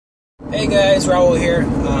Hey guys, Raul here.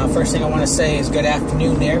 First thing I want to say is good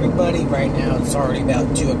afternoon to everybody. Right now it's already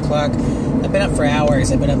about 2 o'clock. I've been up for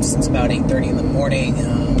hours. I've been up since about 8:30 in the morning.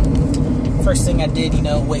 First thing I did,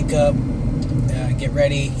 wake up, get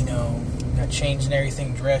ready, got changed and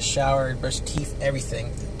everything, dressed, showered, brushed teeth, everything.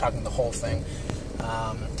 I'm talking the whole thing.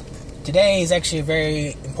 Today is actually a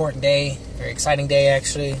very important day, very exciting day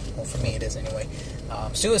actually. Well, for me it is anyway.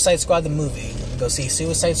 Suicide Squad the movie. I'm going to go see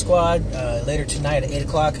Suicide Squad later tonight at 8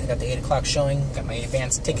 o'clock. I got the 8 o'clock showing. Got my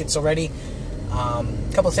advanced tickets already. A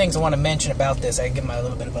couple of things I want to mention about this. I can give my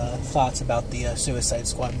little bit of thoughts about the Suicide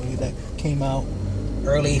Squad movie that came out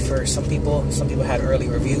early for some people. Some people had early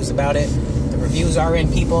reviews about it. The reviews are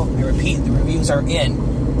in, people. I repeat, the reviews are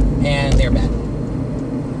in. And they're bad.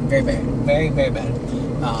 Very bad. Very, very bad.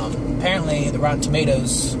 Apparently, the Rotten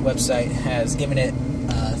Tomatoes website has given it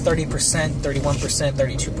 30%, 31%,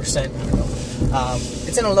 32%. I don't know.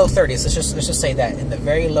 It's in the low 30s. Let's just say that in the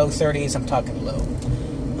very low 30s. I'm talking low.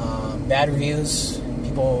 Bad reviews.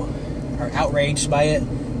 People are outraged by it.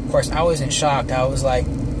 Of course, I was in shock. I was like,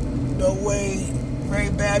 no way, very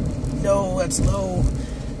bad. No, that's low.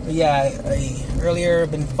 But yeah, I earlier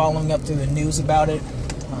been following up through the news about it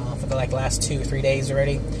for the last 2 or 3 days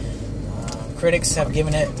already. Critics have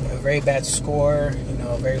given it a very bad score.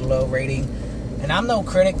 A very low rating. And I'm no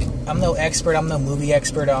critic, I'm no expert, I'm no movie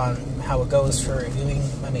expert on how it goes for reviewing.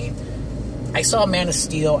 I mean, I saw Man of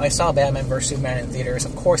Steel, I saw Batman vs. Superman in theaters.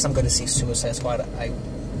 Of course I'm going to see Suicide Squad. I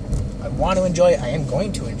want to enjoy it, I am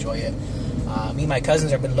going to enjoy it. Me and my cousins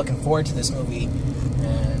have been looking forward to this movie.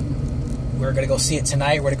 And we're going to go see it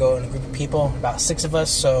tonight. We're going to go in a group of people, about 6 of us.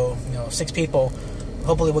 So, 6 people.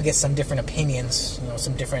 Hopefully we'll get some different opinions,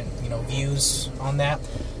 some different, views on that.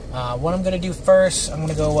 What I'm going to do first, I'm going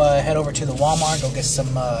to go head over to the Walmart, go get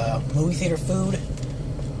some movie theater food.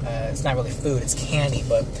 It's not really food, it's candy,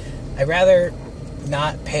 but I'd rather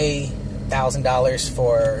not pay $1,000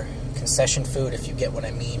 for concession food, if you get what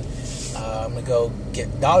I mean. I'm going to go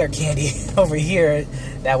get dollar candy over here.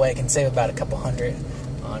 That way I can save about a couple hundred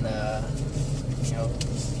on,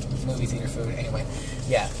 movie theater food. Anyway,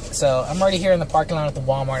 yeah. So I'm already here in the parking lot at the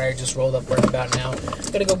Walmart. I just rolled up right about now.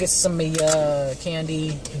 Gonna go get some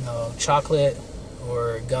candy, chocolate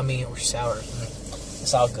or gummy or sour.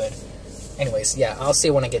 It's all good. Anyways, yeah, I'll see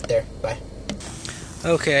you when I get there. Bye.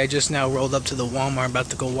 Okay, I just now rolled up to the Walmart. About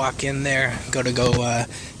to go walk in there. Go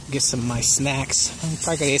get some of my snacks. I'm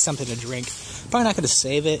probably gonna get something to drink. Probably not gonna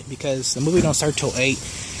save it because the movie don't start till 8,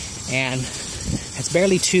 and it's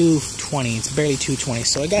barely 2:20. It's barely 2:20.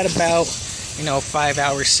 So I got about 5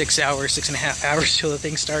 hours, 6 hours, 6.5 hours till the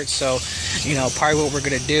thing starts. So, probably what we're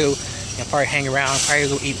gonna do, probably hang around, probably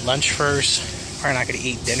go eat lunch first. Probably not gonna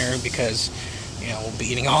eat dinner because, we'll be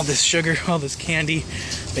eating all this sugar, all this candy.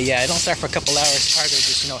 But yeah, I don't start for a couple hours. Probably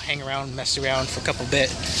just, hang around, mess around for a couple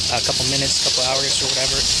minutes, couple hours or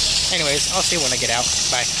whatever. Anyways, I'll see you when I get out.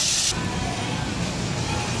 Bye.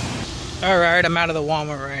 Alright, I'm out of the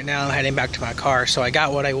Walmart right now. I'm heading back to my car. So I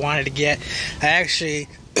got what I wanted to get. I actually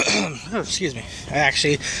I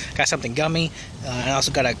actually got something gummy, and I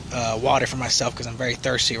also got a water for myself because I'm very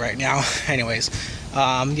thirsty right now. Anyways,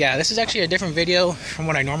 yeah, this is actually a different video from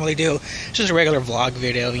what I normally do. It's just a regular vlog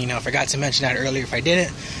video. I forgot to mention that earlier if I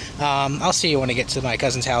didn't. I'll see you when I get to my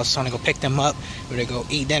cousin's house. So I'm gonna go pick them up. We're gonna go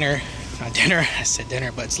eat dinner. Not dinner, I said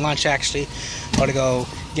dinner, but it's lunch actually. I'm gonna go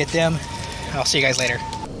get them. I'll see you guys later.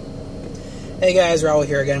 Hey guys, Raul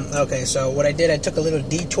here again. Okay, so what I did, I took a little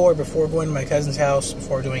detour before going to my cousin's house,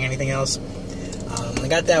 before doing anything else. I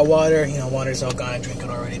got that water, water's all gone, I drink it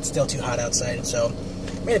already. It's still too hot outside, so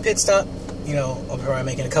made a pit stop. I'll probably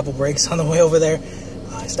making a couple breaks on the way over there.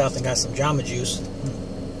 I stopped and got some Jamba Juice.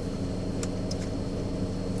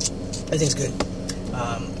 Everything's good.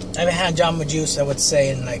 I haven't had Jamba Juice, I would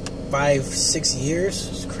say, in like 5-6 years.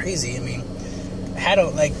 It's crazy. I mean, I had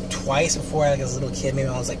it twice before, as a little kid. Maybe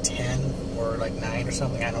when I was 10 or 9 or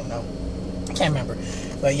something. I don't know. I can't remember.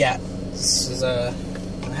 But yeah, this is I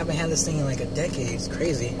haven't had this thing in a decade. It's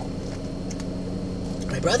crazy.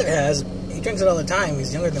 My brother has. He drinks it all the time.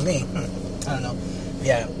 He's younger than me. I don't know.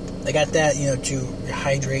 Yeah, I got that, to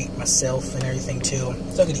hydrate myself and everything too.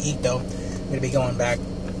 Still gonna eat though. I'm gonna be going back.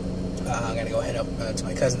 I'm gonna go head up to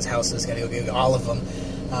my cousin's houses. Gotta go get all of them.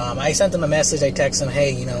 I sent them a message. I texted them,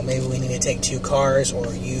 hey, maybe we need to take 2 cars, or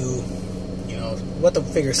we'll have to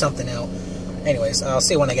figure something out. Anyways, I'll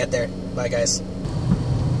see you when I get there. Bye, guys.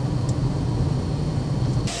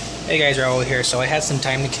 Hey guys, Raul here. So I had some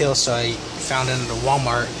time to kill, so I found it at the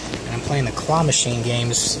Walmart, and I'm playing the claw machine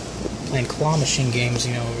games.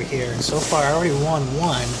 Over here. And so far, I already won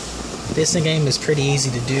 1. This game is pretty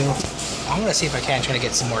easy to do. I'm gonna see if I can try to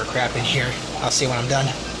get some more crap in here. I'll see when I'm done.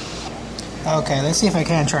 Okay, let's see if I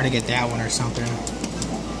can try to get that one or something.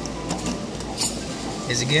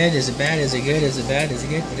 Is it good? Is it bad? Is it good? Is it bad? Is it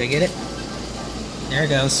good? Did I get it? There it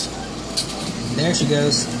goes. There she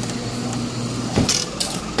goes.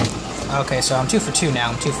 Okay, so I'm 2 for 2 now.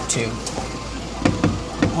 I'm 2 for 2. I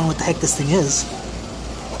don't know what the heck this thing is.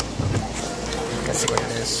 Let's see what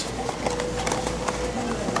it is.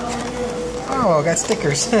 Oh, I got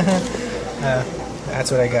stickers.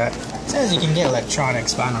 That's what I got. It says you can get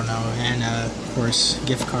electronics, but I don't know. And, of course,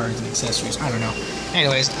 gift cards and accessories. I don't know.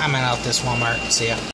 Anyways, I'm out this Walmart. See ya.